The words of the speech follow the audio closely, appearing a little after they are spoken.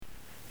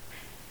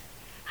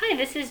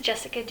this is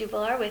Jessica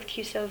Dubois with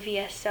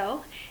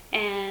CUSO-VSO,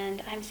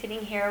 and I'm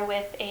sitting here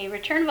with a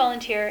return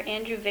volunteer,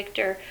 Andrew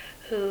Victor,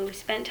 who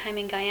spent time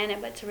in Guyana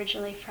but's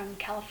originally from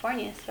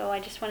California. So I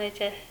just wanted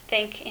to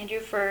thank Andrew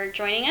for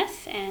joining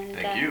us, and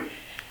Thank you.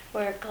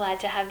 We're glad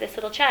to have this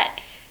little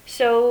chat.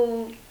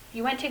 So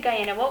you went to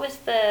Guyana. What was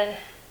the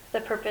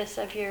purpose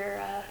of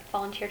your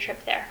volunteer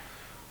trip there?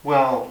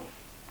 Well,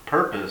 the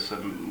purpose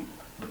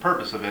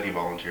of any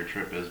volunteer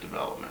trip is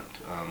development.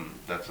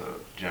 That's a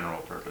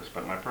general purpose,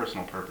 but my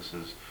personal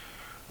purposes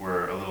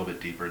were a little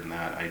bit deeper than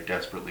that. I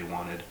desperately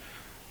wanted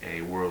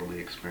a worldly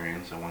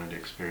experience. I wanted to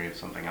experience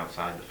something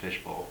outside the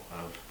fishbowl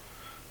of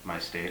my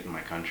state and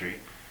my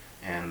country,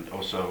 and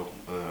also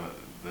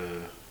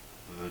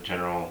the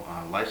general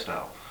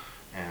lifestyle.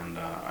 And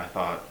I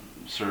thought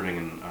serving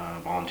and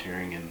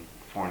volunteering in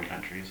foreign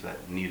countries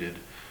that needed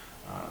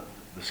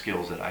the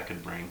skills that I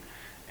could bring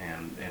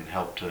and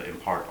help to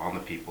impart on the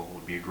people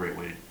would be a great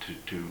way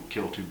to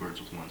kill two birds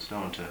with one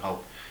stone, to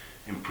help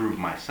improve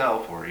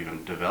myself or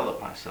even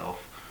develop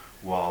myself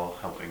while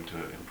helping to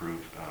improve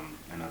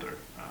another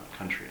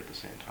country at the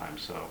same time.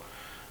 So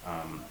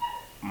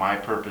my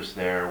purpose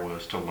there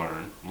was to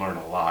learn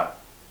a lot,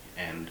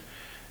 and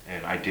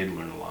I did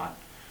learn a lot,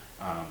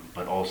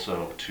 but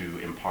also to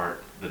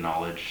impart the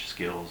knowledge,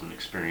 skills, and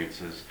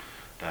experiences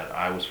that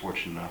I was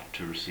fortunate enough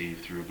to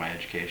receive through my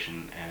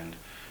education and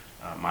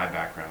my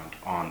background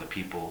on the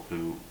people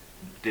who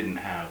didn't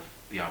have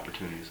the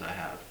opportunities that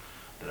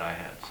I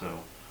had. So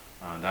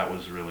that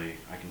was really,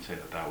 I can say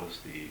that was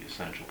the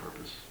essential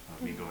purpose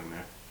of me going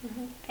there.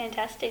 Mm-hmm.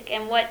 Fantastic.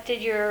 And what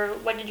did your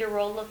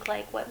role look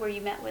like? What were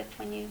you met with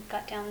when you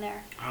got down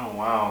there? Oh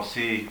wow!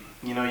 See,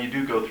 you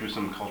do go through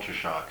some culture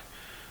shock.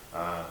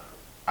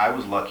 I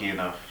was lucky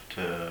enough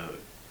to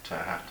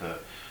have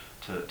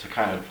to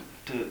kind of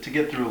to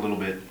get through a little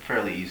bit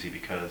fairly easy,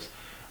 because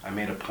I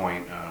made a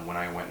point when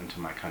I went into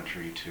my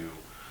country to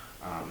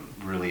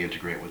really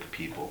integrate with the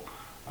people.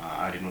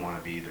 I didn't want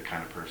to be the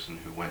kind of person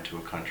who went to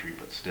a country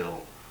but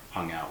still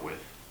hung out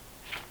with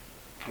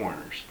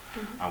foreigners.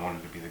 Mm-hmm. I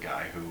wanted to be the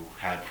guy who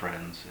had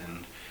friends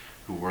and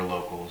who were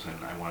locals,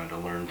 and I wanted to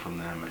learn from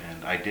them,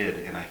 and I did.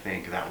 And I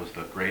think that was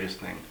the greatest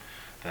thing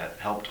that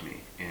helped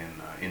me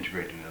in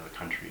integrating into the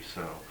country.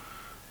 So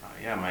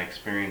yeah, my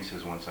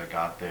experiences once I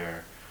got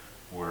there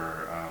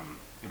were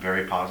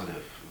very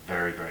positive,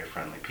 very, very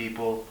friendly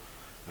people,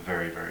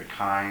 very, very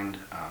kind,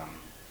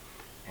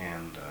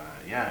 and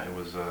yeah, it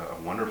was a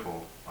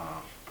wonderful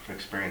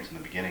experience in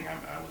the beginning.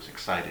 I was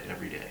excited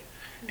every day.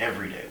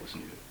 Every day was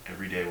new.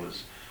 Every day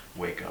was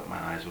wake up, my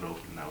eyes would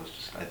open, and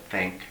I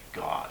thank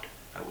God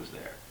I was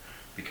there,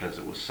 because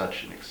it was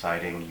such an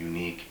exciting,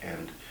 unique,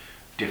 and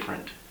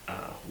different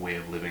way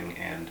of living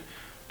and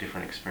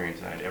different experience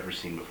that I'd ever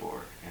seen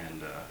before.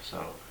 And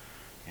so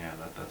yeah,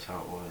 that's how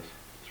it was.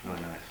 It's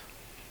really nice.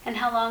 And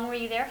how long were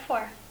you there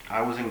for?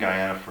 I was in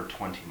Guyana for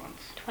 20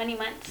 months. 20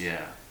 months?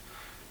 Yeah.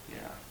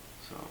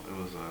 So it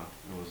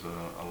was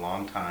a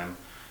long time.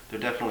 There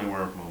definitely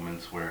were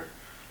moments where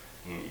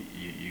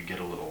you get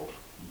a little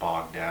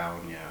bogged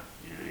down.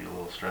 You're a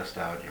little stressed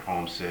out. You're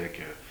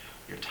homesick.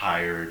 You're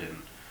tired,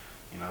 and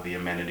the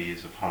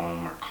amenities of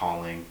home are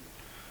calling.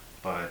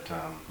 But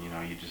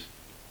you just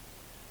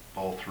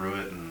bowl through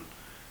it, and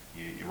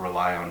you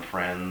rely on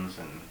friends,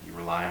 and you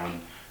rely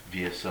on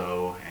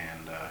VSO,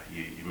 and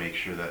you make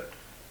sure that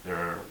there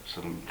are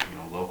some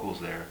locals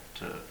there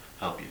to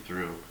help you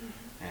through.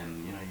 Mm-hmm.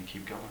 And you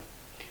keep going.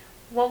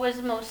 What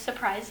was most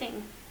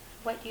surprising?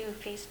 What you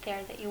faced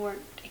there that you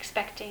weren't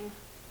expecting?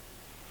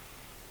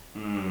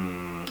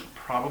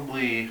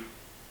 Probably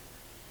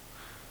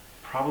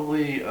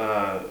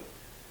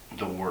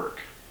the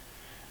work.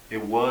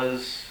 It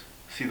was,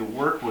 the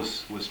work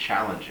was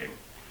challenging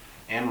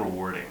and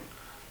rewarding,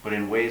 but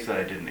in ways that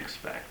I didn't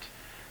expect.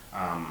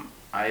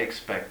 I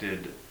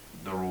expected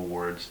the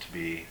rewards to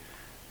be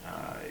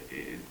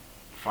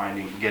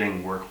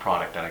getting work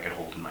product that I could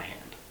hold in my hand.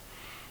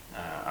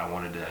 I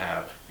wanted to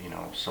have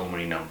so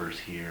many numbers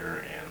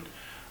here and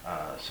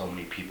so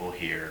many people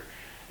here,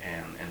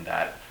 and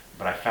that.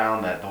 But I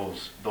found that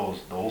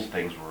those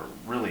things were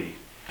really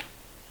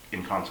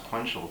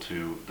inconsequential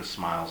to the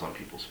smiles on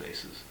people's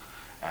faces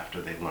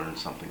after they learned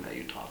something that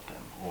you taught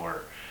them,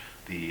 or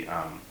the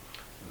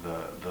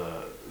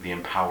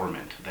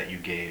empowerment that you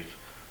gave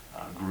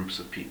groups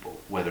of people,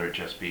 whether it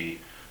just be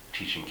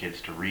teaching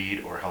kids to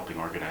read or helping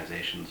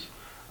organizations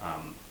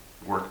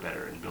work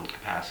better and build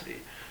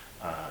capacity.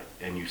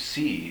 And you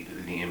see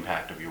the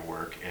impact of your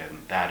work,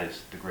 and that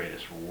is the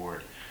greatest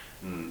reward.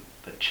 And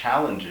the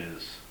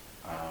challenges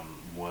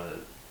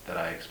that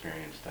I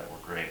experienced that were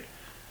great.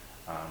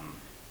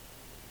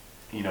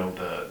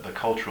 The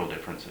cultural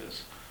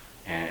differences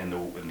and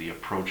the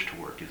approach to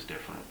work is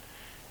different.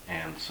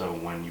 And so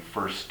when you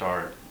first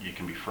start, you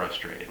can be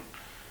frustrated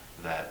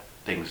that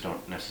things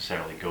don't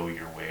necessarily go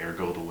your way or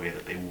go the way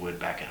that they would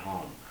back at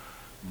home.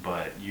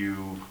 But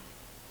you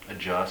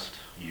adjust,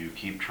 you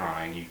keep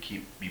trying, you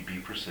be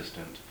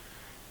persistent,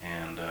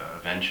 and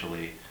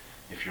eventually,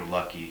 if you're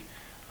lucky,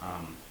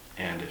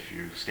 and if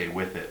you stay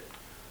with it,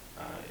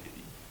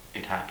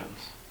 it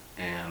happens.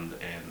 and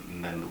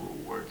then the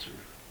rewards are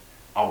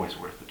always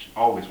worth the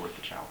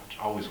challenge,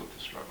 always worth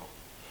the struggle.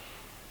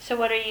 So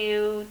what are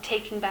you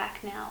taking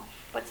back now?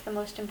 What's the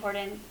most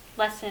important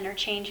lesson or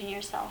change in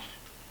yourself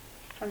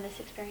from this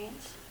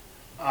experience?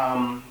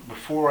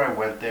 Before I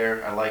went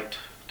there, I liked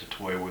to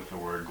toy with the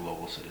word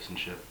global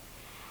citizenship,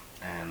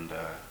 and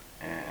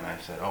I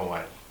said, oh,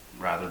 I'd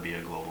rather be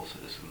a global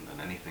citizen than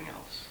anything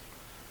else.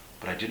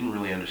 But I didn't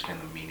really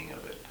understand the meaning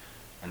of it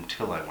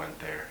until I went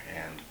there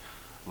and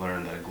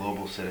learned that a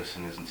global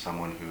citizen isn't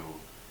someone who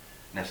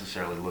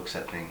necessarily looks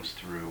at things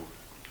through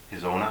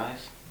his own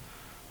eyes,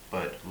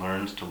 but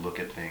learns to look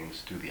at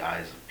things through the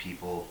eyes of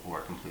people who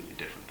are completely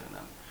different than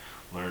them,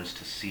 learns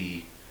to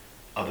see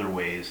other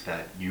ways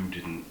that you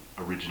didn't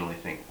originally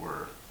think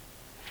were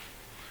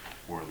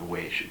the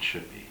way it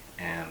should be,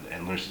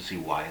 and learns to see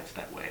why it's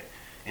that way,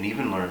 and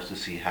even learns to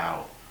see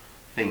how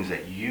things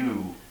that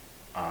you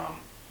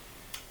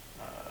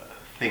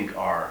think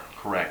are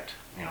correct,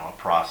 a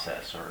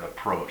process or an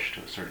approach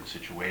to a certain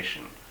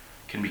situation,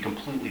 can be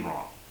completely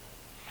wrong.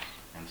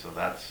 And so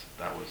that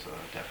was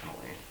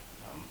definitely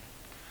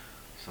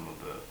some of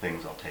the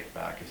things I'll take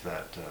back, is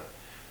that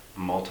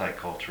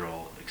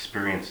multicultural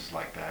experiences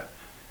like that,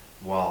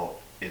 while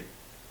it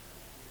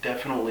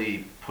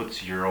definitely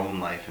puts your own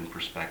life in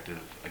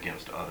perspective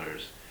against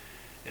others,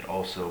 it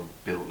also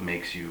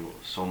makes you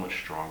so much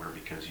stronger,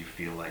 because you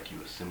feel like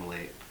you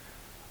assimilate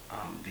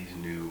these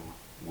new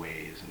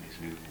ways and these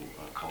new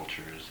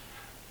cultures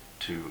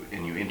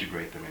and you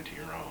integrate them into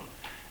your own.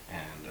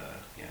 And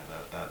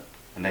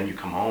and then you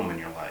come home and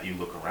you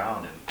look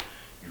around and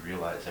you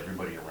realize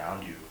everybody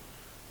around you,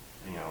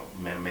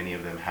 many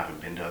of them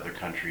haven't been to other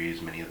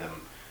countries, many of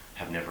them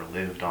have never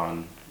lived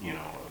on,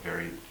 a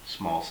very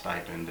small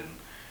stipend,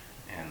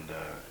 and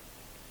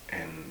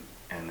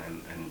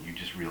you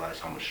just realize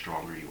how much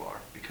stronger you are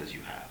because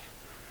you have.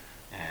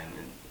 And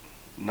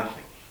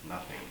nothing.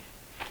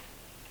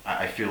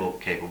 I feel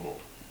capable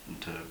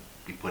to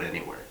be put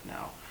anywhere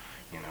now,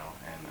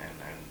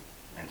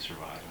 and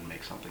survive and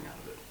make something out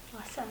of it.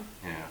 Awesome.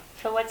 Yeah.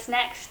 So what's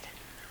next?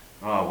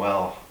 Oh,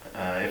 well,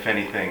 if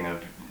anything,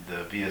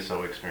 the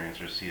VSO experience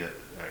or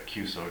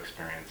CUSO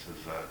experience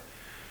has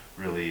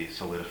really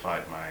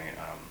solidified my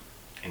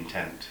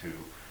intent to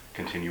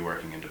continue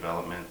working in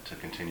development, to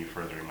continue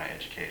furthering my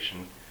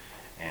education.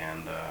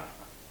 And,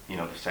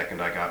 the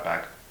second I got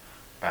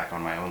back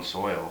on my own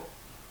soil,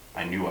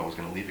 I knew I was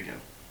going to leave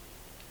again,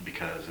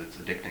 because it's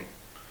addicting.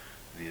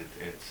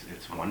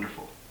 It's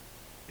wonderful.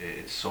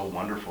 It's so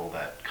wonderful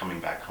that coming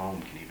back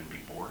home can even be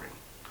boring.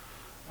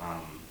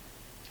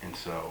 And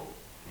so,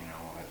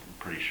 I'm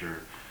pretty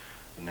sure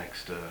the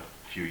next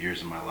few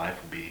years of my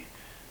life will be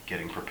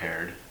getting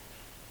prepared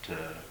to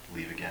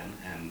leave again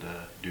and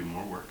do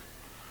more work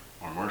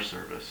or more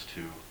service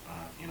to,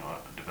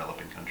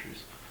 developing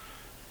countries.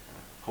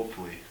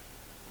 Hopefully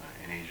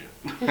in Asia.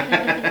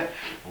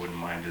 I wouldn't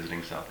mind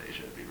visiting South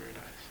Asia. It'd be very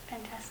nice.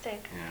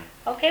 Fantastic.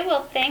 Yeah. Okay,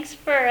 well, thanks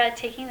for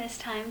taking this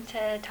time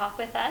to talk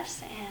with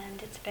us,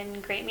 and it's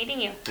been great meeting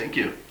you. Thank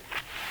you.